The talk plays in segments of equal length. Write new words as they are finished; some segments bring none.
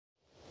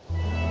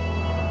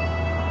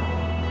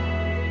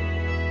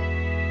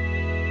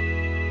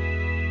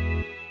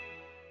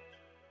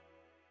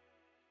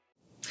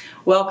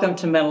Welcome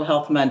to Mental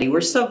Health Monday.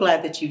 We're so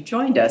glad that you've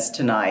joined us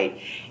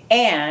tonight.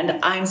 And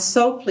I'm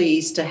so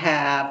pleased to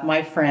have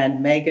my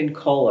friend Megan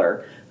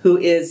Koehler, who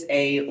is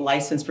a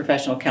licensed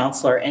professional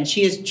counselor, and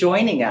she is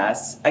joining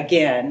us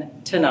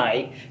again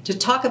tonight to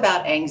talk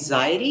about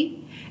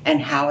anxiety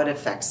and how it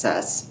affects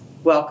us.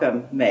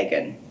 Welcome,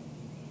 Megan.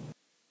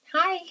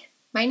 Hi,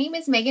 my name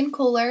is Megan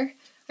Koehler.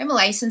 I'm a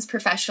licensed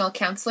professional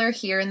counselor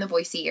here in the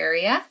Boise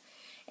area,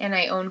 and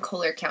I own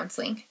Koehler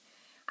Counseling.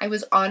 I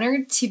was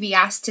honored to be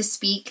asked to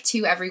speak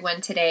to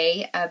everyone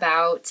today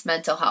about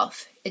mental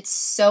health. It's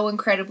so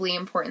incredibly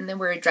important that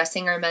we're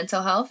addressing our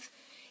mental health.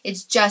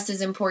 It's just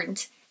as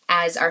important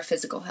as our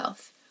physical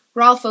health.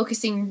 We're all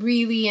focusing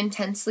really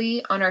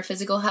intensely on our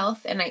physical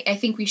health, and I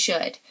think we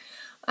should.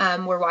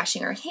 We're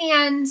washing our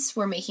hands,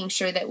 we're making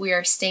sure that we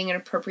are staying at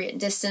an appropriate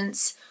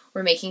distance,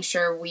 we're making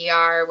sure we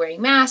are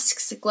wearing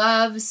masks,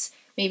 gloves,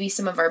 maybe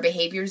some of our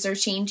behaviors are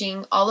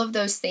changing. All of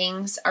those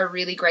things are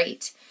really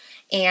great,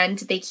 and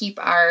they keep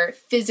our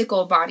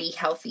physical body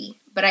healthy.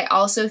 But I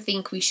also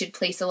think we should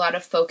place a lot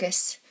of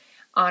focus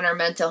on our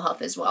mental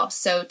health as well.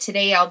 So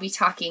today I'll be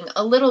talking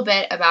a little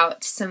bit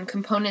about some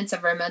components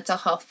of our mental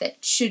health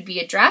that should be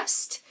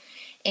addressed,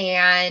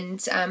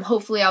 and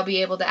hopefully I'll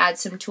be able to add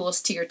some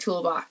tools to your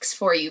toolbox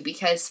for you,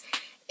 because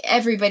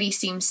everybody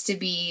seems to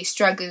be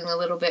struggling a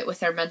little bit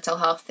with our mental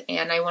health,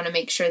 and I want to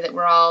make sure that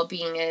we're all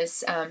being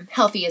as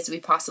healthy as we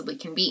possibly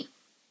can be.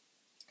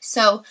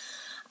 So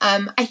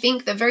I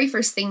think the very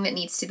first thing that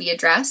needs to be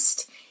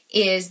addressed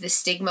is the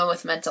stigma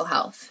with mental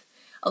health.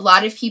 A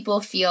lot of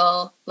people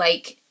feel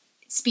like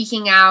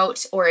speaking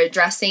out or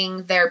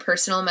addressing their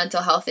personal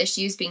mental health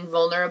issues, being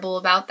vulnerable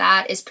about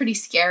that, is pretty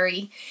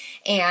scary,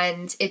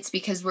 and it's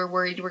because we're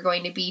worried we're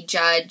going to be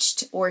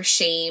judged or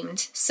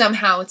shamed.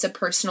 Somehow it's a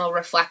personal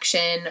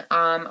reflection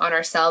on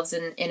ourselves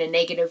in a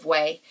negative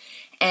way,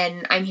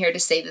 and I'm here to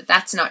say that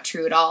that's not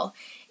true at all.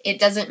 It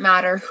doesn't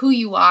matter who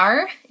you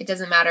are, it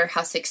doesn't matter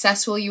how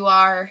successful you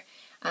are,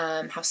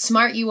 how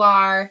smart you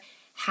are,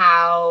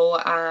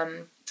 how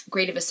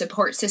great of a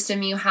support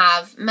system you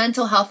have.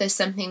 Mental health is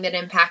something that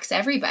impacts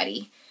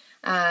everybody.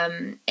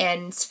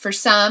 And for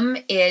some,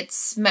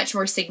 it's much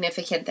more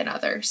significant than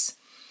others.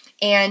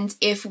 And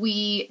if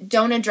we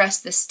don't address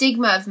the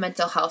stigma of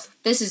mental health,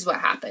 this is what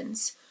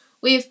happens.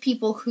 We have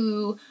people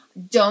who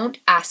don't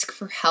ask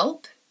for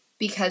help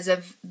because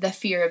of the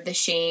fear of the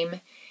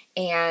shame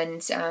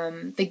and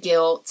the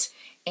guilt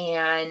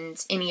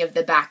and any of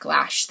the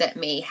backlash that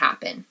may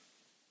happen.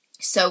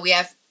 So we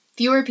have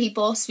fewer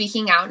people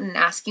speaking out and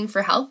asking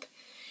for help.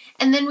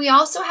 And then we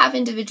also have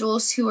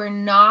individuals who are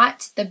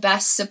not the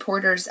best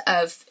supporters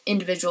of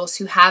individuals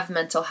who have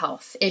mental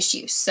health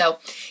issues. So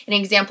an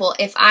example,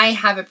 if I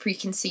have a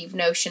preconceived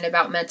notion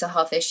about mental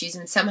health issues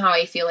and somehow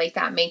I feel like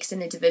that makes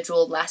an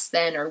individual less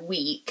than or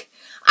weak,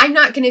 I'm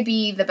not going to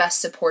be the best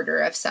supporter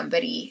of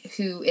somebody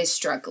who is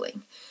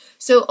struggling.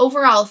 So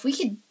overall, if we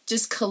could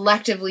just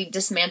collectively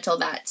dismantle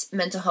that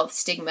mental health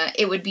stigma,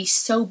 it would be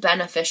so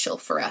beneficial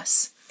for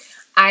us.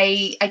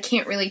 I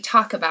can't really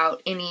talk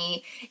about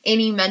any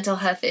mental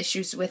health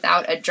issues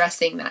without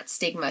addressing that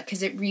stigma,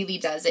 because it really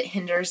does. It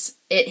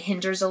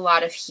hinders a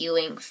lot of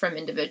healing from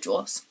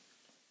individuals.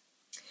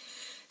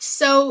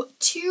 So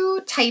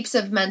 2 types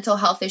of mental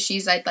health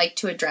issues I'd like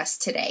to address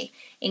today: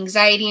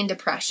 anxiety and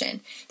depression.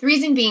 The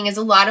reason being is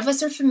a lot of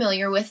us are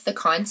familiar with the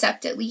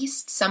concept, at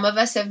least. Some of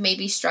us have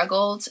maybe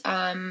struggled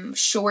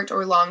short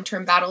or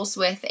long-term battles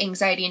with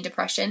anxiety and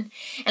depression.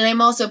 And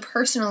I'm also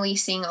personally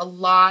seeing a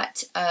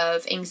lot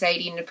of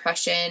anxiety and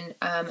depression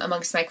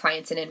amongst my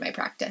clients and in my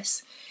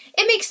practice.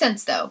 It makes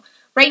sense though.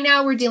 Right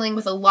now we're dealing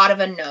with a lot of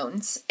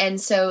unknowns,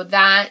 and so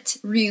that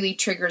really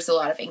triggers a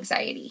lot of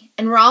anxiety.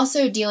 And we're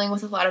also dealing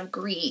with a lot of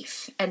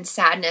grief and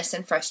sadness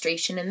and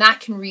frustration, and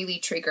that can really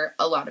trigger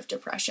a lot of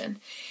depression.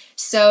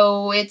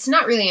 So it's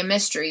not really a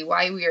mystery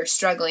why we are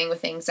struggling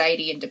with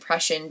anxiety and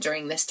depression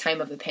during this time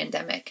of a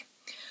pandemic.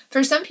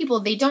 For some people,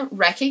 they don't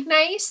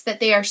recognize that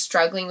they are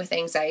struggling with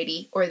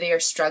anxiety or they are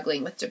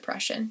struggling with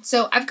depression.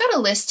 So I've got a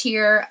list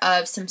here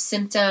of some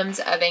symptoms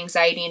of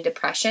anxiety and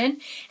depression,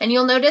 and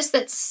you'll notice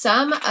that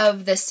some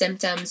of the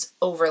symptoms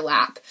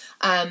overlap.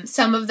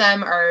 Some of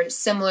them are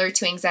similar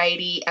to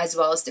anxiety as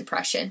well as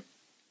depression.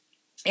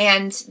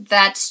 And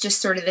that's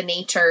just sort of the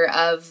nature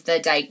of the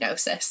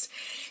diagnosis.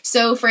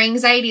 So for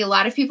anxiety, a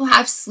lot of people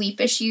have sleep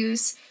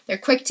issues. They're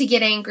quick to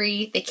get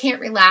angry. They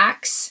can't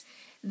relax.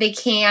 They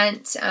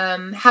can't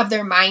have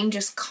their mind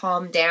just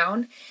calm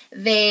down.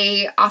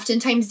 They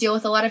oftentimes deal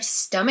with a lot of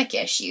stomach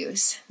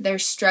issues. They're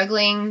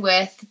struggling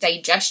with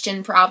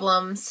digestion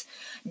problems,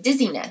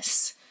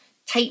 dizziness,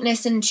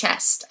 tightness in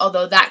chest,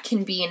 although that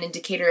can be an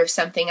indicator of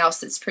something else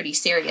that's pretty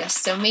serious.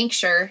 So make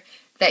sure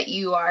that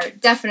you are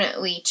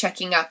definitely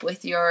checking up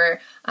with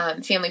your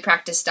family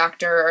practice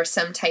doctor or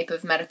some type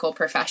of medical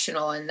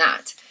professional in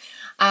that.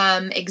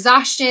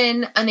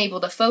 Exhaustion, unable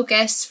to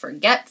focus,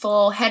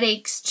 forgetful,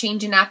 headaches,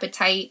 change in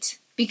appetite,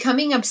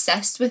 becoming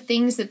obsessed with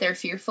things that they're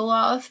fearful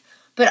of.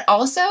 But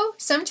also,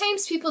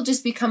 sometimes people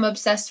just become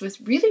obsessed with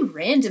really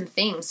random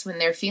things when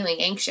they're feeling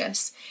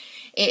anxious.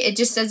 It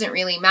just doesn't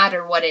really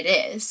matter what it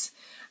is.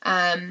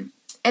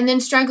 And then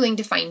struggling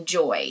to find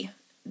joy.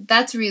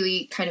 That's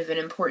really kind of an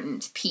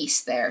important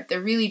piece there.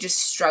 They're really just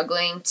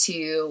struggling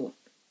to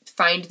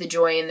find the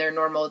joy in their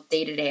normal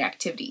day-to-day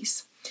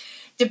activities.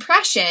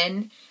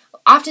 Depression,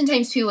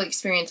 oftentimes people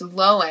experience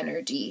low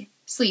energy,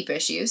 sleep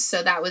issues,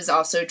 so that was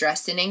also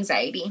addressed in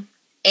anxiety,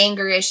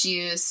 anger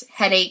issues,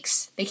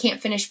 headaches, they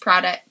can't finish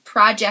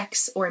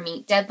projects or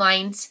meet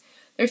deadlines.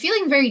 They're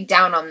feeling very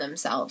down on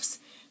themselves.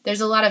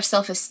 There's a lot of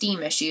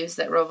self-esteem issues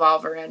that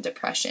revolve around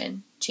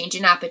depression, change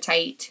in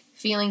appetite,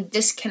 feeling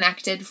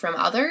disconnected from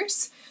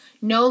others,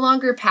 no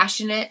longer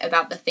passionate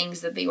about the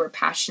things that they were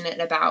passionate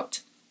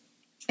about.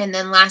 And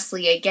then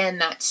lastly, again,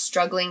 that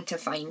struggling to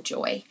find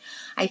joy.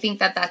 I think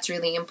that that's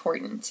really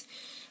important.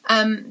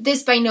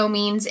 This by no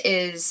means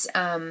is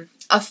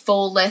a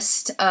full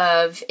list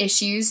of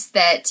issues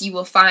that you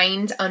will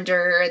find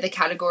under the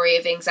category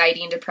of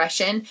anxiety and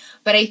depression,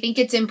 but I think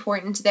it's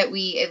important that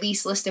we at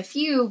least list a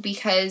few,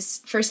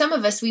 because for some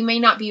of us, we may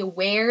not be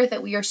aware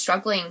that we are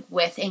struggling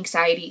with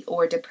anxiety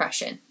or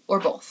depression, or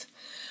both.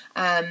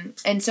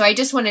 And so I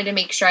just wanted to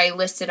make sure I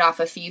listed off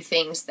a few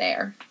things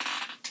there.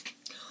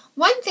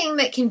 One thing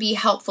that can be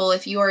helpful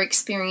if you're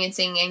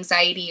experiencing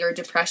anxiety or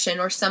depression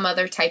or some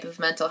other type of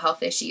mental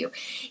health issue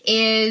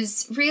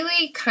is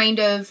really kind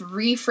of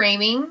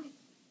reframing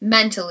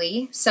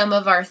mentally some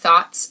of our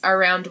thoughts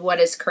around what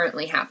is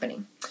currently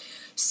happening.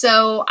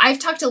 So I've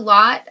talked a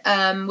lot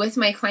with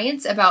my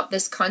clients about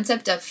this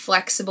concept of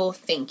flexible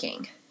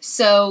thinking.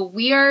 So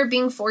we are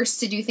being forced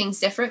to do things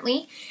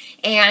differently,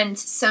 and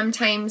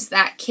sometimes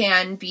that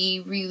can be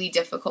really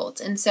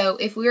difficult. And so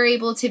if we're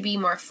able to be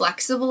more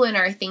flexible in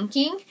our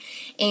thinking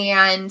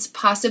and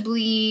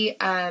possibly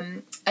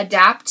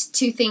adapt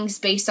to things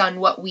based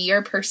on what we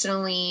are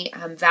personally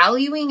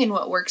valuing and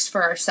what works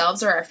for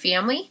ourselves or our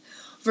family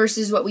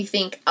versus what we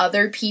think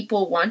other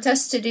people want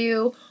us to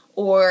do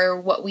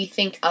or what we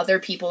think other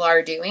people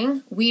are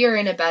doing, we are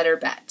in a better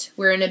bet.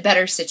 We're in a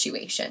better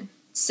situation.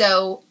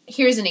 So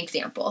here's an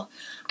example.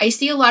 I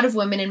see a lot of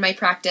women in my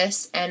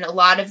practice, and a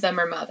lot of them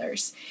are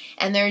mothers.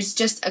 And there's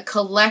just a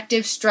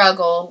collective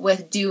struggle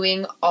with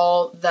doing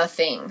all the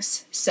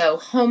things. So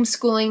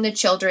homeschooling the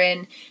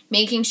children,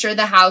 making sure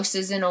the house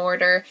is in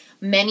order.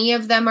 Many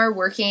of them are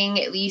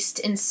working, at least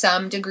in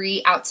some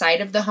degree,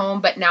 outside of the home,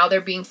 but now they're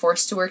being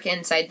forced to work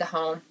inside the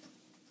home.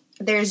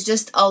 There's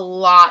just a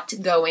lot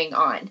going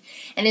on,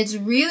 and it's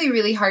really,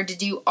 really hard to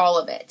do all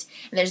of it.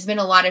 And there's been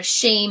a lot of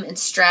shame and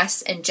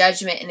stress and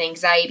judgment and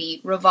anxiety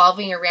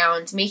revolving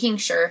around making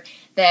sure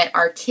that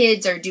our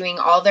kids are doing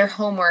all their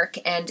homework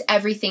and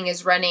everything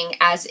is running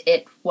as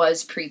it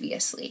was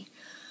previously.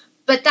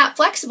 But that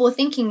flexible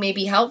thinking may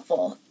be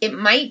helpful. It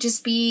might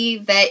just be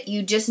that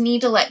you just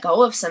need to let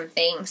go of some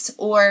things,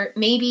 or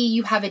maybe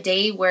you have a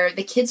day where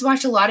the kids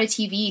watch a lot of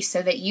TV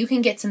so that you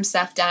can get some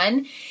stuff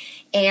done.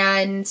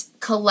 And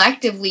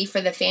collectively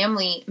for the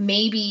family,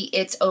 maybe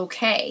it's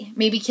okay.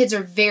 Maybe kids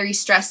are very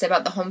stressed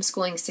about the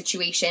homeschooling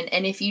situation,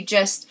 and if you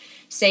just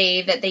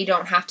say that they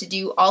don't have to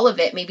do all of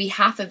it, maybe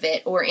half of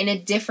it, or in a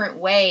different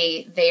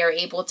way they are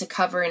able to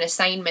cover an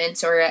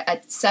assignment or a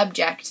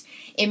subject,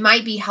 it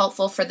might be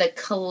helpful for the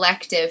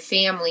collective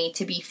family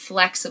to be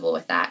flexible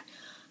with that.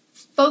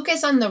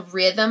 Focus on the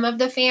rhythm of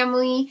the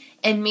family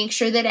and make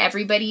sure that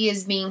everybody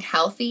is being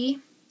healthy.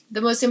 The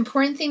most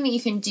important thing that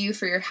you can do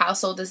for your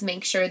household is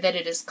make sure that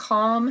it is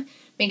calm,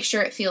 make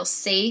sure it feels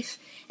safe,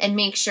 and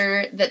make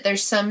sure that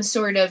there's some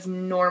sort of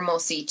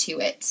normalcy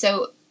to it.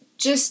 So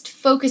just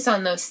focus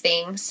on those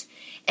things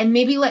and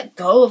maybe let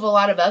go of a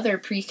lot of other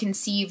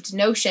preconceived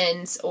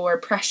notions or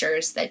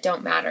pressures that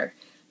don't matter.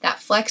 That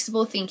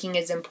flexible thinking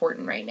is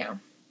important right now.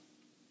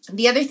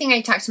 The other thing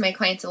I talk to my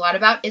clients a lot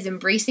about is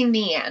embracing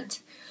the and.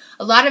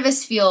 A lot of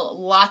us feel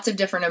lots of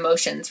different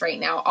emotions right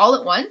now all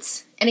at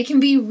once, and it can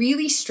be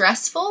really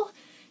stressful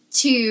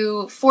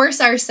to force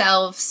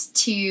ourselves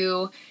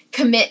to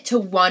commit to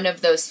one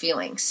of those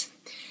feelings.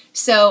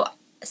 So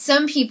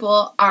some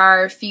people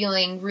are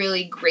feeling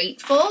really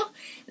grateful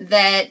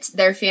that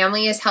their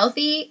family is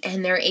healthy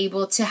and they're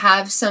able to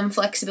have some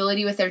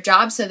flexibility with their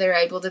job, so they're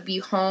able to be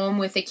home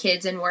with the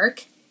kids and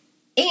work.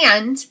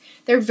 And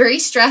they're very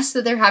stressed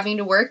that they're having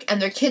to work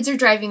and their kids are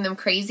driving them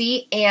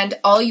crazy, and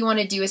all you want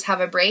to do is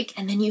have a break,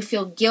 and then you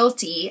feel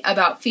guilty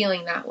about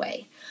feeling that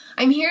way.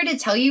 I'm here to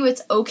tell you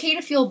it's okay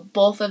to feel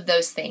both of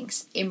those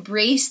things.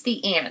 Embrace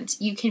the and.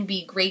 You can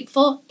be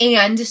grateful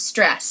and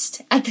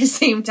stressed at the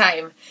same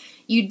time.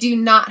 You do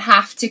not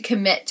have to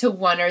commit to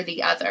one or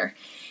the other.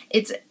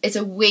 It's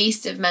a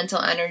waste of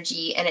mental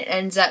energy, and it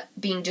ends up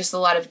being just a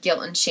lot of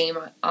guilt and shame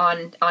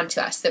onto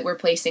us that we're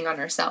placing on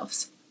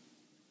ourselves.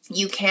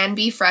 You can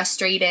be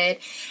frustrated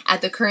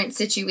at the current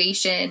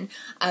situation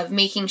of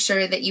making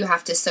sure that you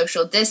have to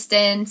social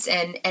distance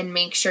and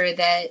make sure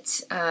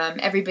that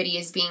everybody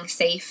is being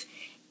safe,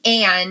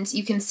 and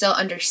you can still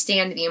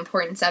understand the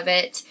importance of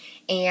it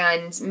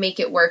and make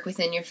it work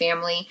within your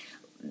family.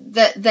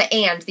 The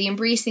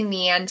embracing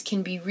the and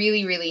can be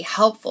really, really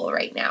helpful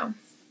right now.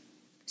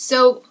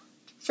 So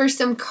for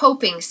some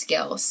coping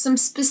skills, some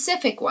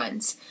specific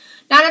ones.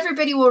 Not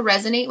everybody will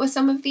resonate with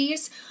some of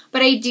these,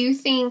 but I do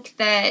think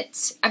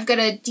that I've got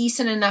a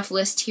decent enough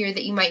list here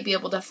that you might be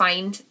able to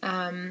find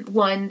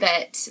one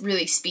that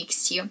really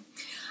speaks to you.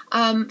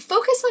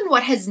 Focus on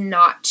what has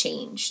not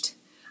changed.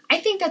 I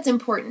think that's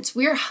important.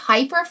 We're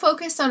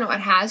hyper-focused on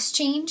what has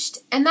changed,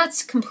 and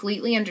that's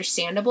completely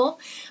understandable,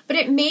 but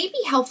it may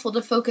be helpful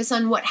to focus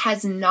on what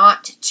has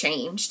not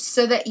changed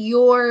so that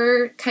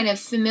your kind of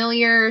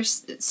familiar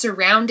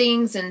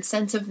surroundings and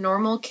sense of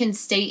normal can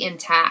stay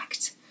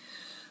intact.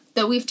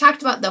 Though we've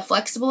talked about the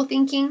flexible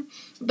thinking,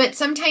 but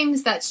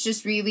sometimes that's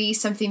just really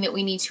something that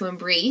we need to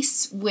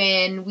embrace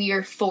when we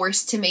are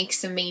forced to make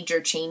some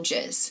major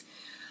changes.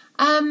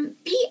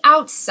 Be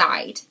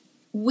outside.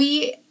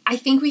 I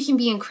think we can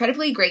be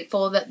incredibly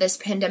grateful that this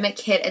pandemic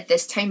hit at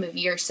this time of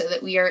year so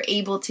that we are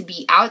able to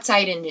be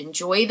outside and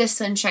enjoy the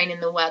sunshine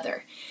and the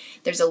weather.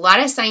 There's a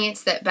lot of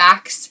science that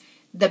backs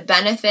the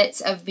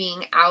benefits of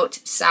being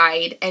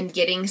outside and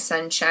getting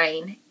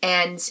sunshine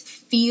and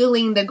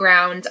feeling the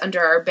ground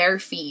under our bare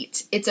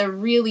feet. It's a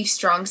really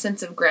strong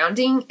sense of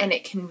grounding, and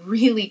it can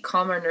really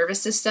calm our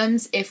nervous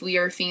systems if we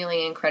are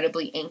feeling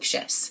incredibly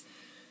anxious.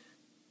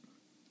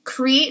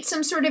 Create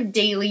some sort of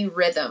daily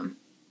rhythm.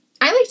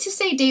 I like to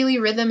say daily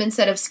rhythm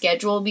instead of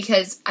schedule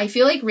because I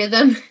feel like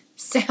rhythm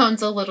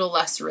sounds a little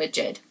less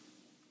rigid.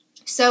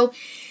 So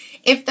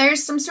if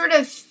there's some sort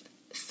of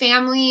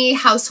family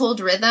household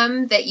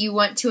rhythm that you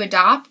want to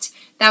adopt,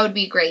 that would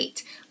be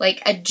great.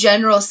 Like a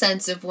general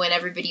sense of when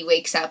everybody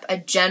wakes up, a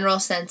general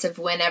sense of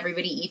when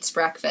everybody eats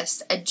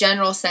breakfast, a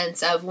general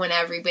sense of when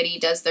everybody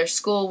does their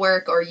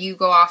schoolwork or you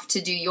go off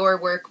to do your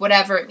work,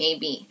 whatever it may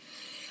be.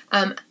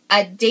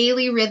 A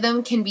daily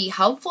rhythm can be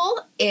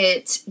helpful.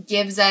 It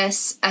gives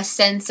us a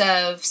sense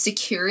of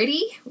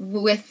security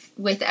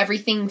with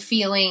everything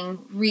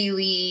feeling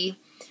really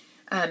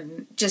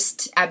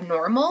just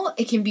abnormal.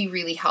 It can be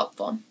really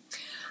helpful.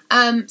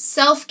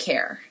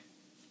 Self-care.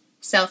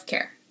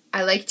 Self-care.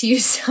 I like to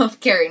use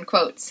self-care in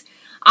quotes.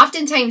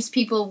 Oftentimes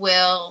people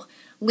will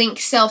link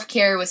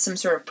self-care with some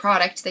sort of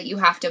product that you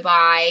have to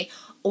buy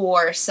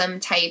or some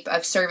type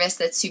of service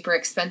that's super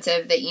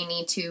expensive that you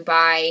need to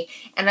buy.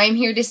 And I'm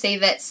here to say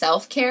that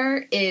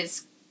self-care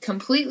is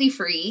completely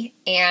free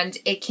and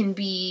it can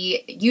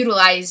be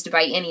utilized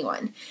by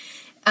anyone.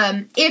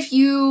 If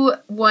you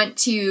want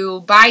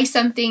to buy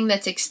something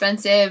that's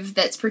expensive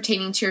that's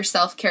pertaining to your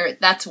self-care,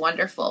 that's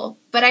wonderful.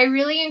 But I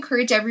really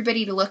encourage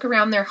everybody to look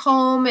around their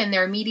home and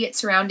their immediate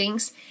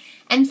surroundings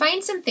and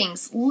find some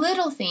things,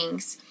 little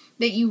things,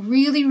 that you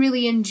really,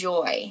 really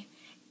enjoy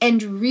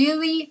and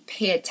really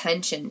pay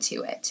attention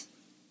to it.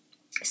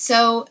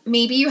 So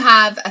maybe you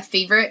have a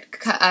favorite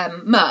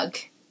mug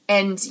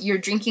and you're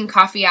drinking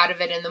coffee out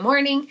of it in the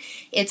morning.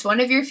 It's one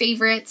of your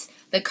favorites.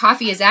 The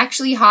coffee is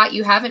actually hot.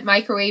 You haven't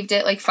microwaved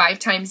it like 5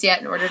 times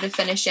yet in order to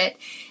finish it.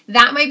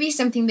 That might be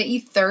something that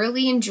you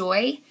thoroughly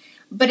enjoy,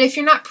 but if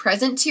you're not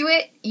present to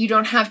it, you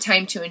don't have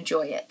time to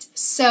enjoy it.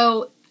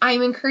 So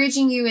I'm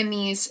encouraging you in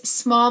these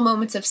small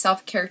moments of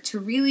self-care to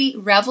really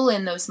revel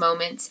in those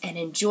moments and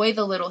enjoy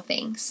the little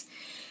things.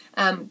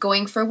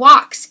 Going for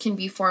walks can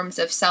be forms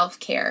of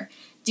self-care.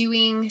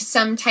 Doing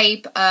some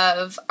type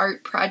of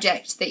art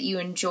project that you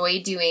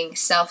enjoy doing,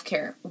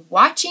 self-care.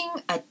 Watching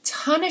a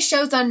ton of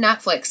shows on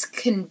Netflix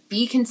can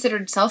be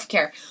considered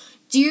self-care.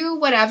 Do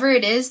whatever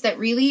it is that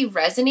really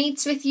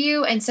resonates with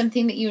you and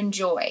something that you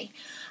enjoy.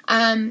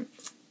 And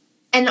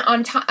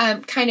on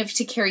kind of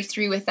to carry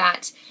through with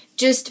that,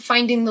 just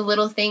finding the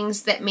little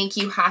things that make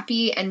you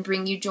happy and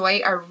bring you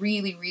joy are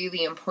really,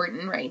 really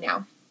important right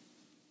now.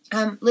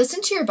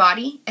 Listen to your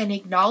body and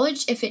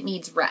acknowledge if it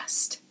needs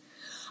rest.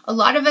 A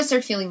lot of us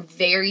are feeling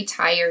very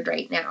tired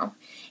right now,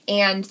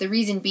 and the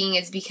reason being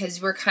is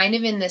because we're kind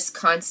of in this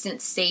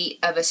constant state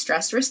of a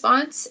stress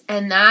response,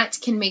 and that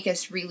can make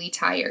us really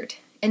tired.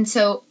 And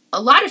so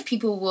a lot of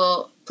people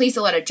will place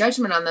a lot of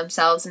judgment on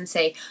themselves and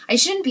say, I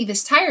shouldn't be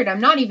this tired, I'm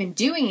not even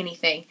doing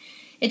anything.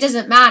 It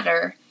doesn't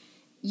matter.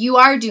 You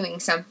are doing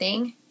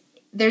something.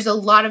 There's a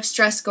lot of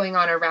stress going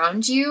on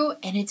around you,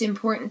 and it's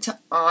important to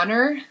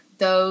honor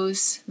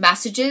those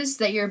messages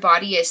that your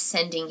body is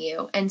sending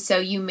you. And so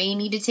you may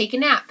need to take a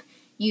nap.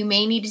 You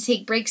may need to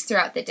take breaks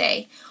throughout the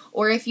day.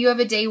 Or if you have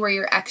a day where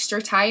you're extra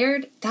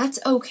tired, that's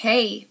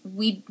okay.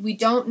 We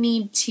don't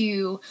need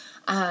to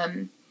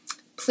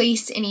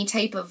place any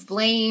type of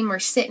blame or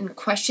sit and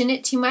question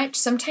it too much.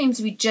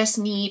 Sometimes we just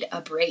need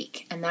a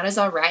break, and that is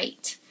all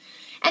right.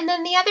 And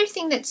then the other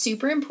thing that's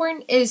super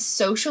important is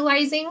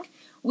socializing.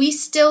 We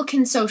still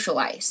can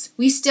socialize.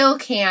 We still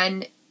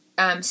can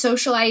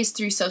socialize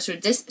through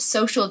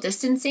social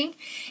distancing,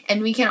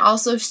 and we can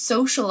also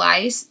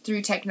socialize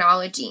through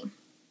technology.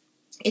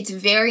 It's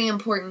very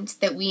important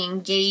that we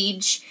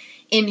engage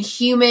in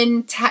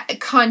human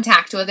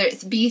contact, whether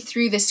it be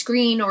through the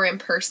screen or in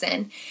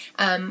person.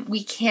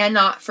 We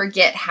cannot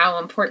forget how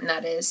important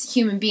that is.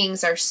 Human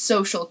beings are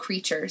social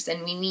creatures,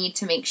 and we need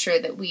to make sure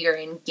that we are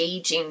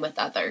engaging with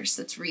others.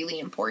 That's really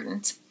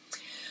important.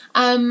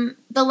 The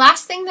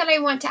last thing that I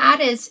want to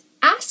add is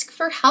ask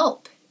for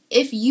help.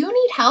 If you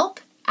need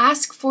help,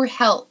 ask for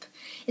help.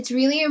 It's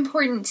really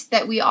important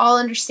that we all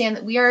understand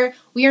that we are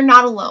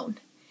not alone.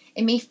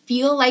 It may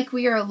feel like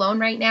we are alone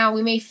right now.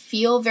 We may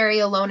feel very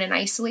alone and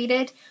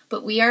isolated,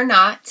 but we are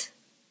not.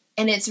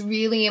 And it's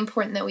really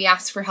important that we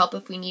ask for help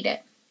if we need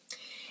it.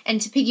 And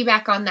to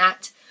piggyback on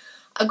that,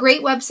 a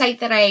great website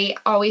that I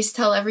always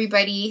tell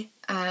everybody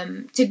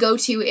to go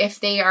to if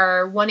they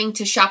are wanting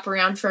to shop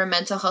around for a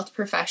mental health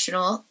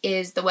professional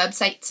is the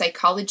website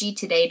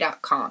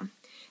psychologytoday.com.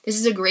 This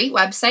is a great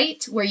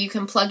website where you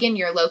can plug in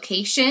your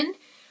location,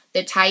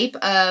 the type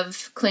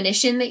of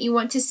clinician that you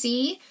want to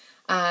see.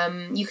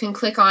 You can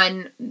click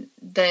on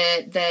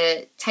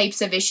the types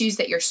of issues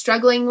that you're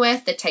struggling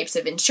with, the types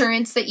of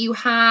insurance that you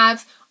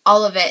have,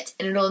 all of it,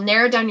 and it'll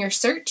narrow down your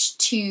search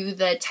to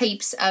the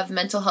types of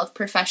mental health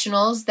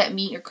professionals that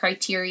meet your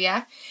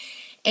criteria.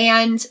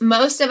 And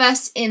most of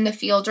us in the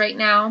field right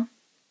now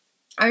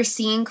are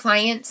seeing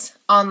clients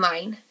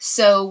online,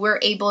 so we're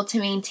able to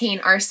maintain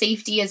our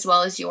safety as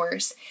well as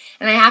yours.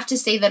 And I have to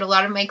say that a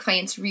lot of my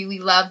clients really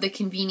love the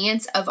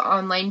convenience of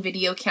online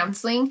video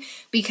counseling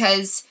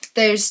because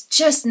there's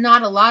just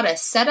not a lot of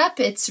setup.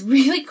 It's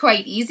really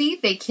quite easy.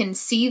 They can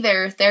see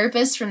their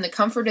therapist from the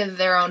comfort of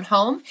their own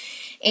home,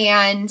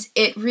 and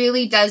it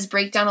really does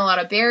break down a lot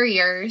of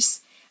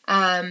barriers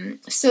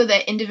so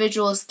that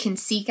individuals can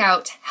seek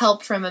out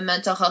help from a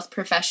mental health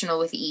professional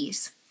with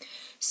ease.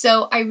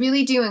 So I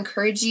really do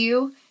encourage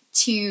you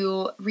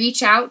to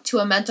reach out to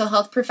a mental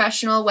health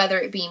professional, whether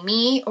it be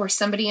me or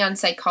somebody on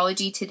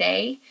Psychology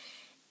Today.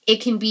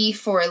 It can be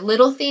for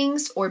little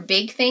things or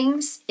big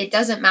things. It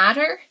doesn't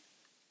matter.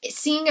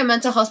 Seeing a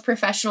mental health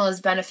professional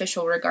is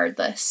beneficial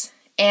regardless.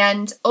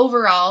 And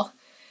overall,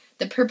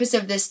 the purpose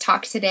of this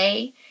talk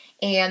today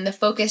and the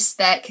focus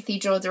that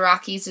Cathedral of the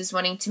Rockies is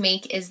wanting to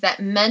make is that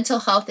mental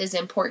health is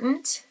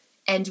important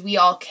and we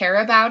all care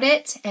about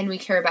it and we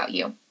care about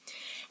you.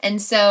 And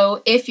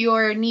so if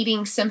you're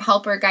needing some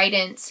help or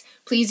guidance,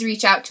 please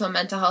reach out to a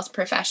mental health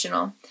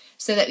professional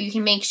so that you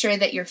can make sure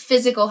that your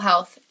physical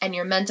health and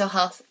your mental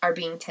health are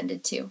being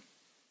tended to.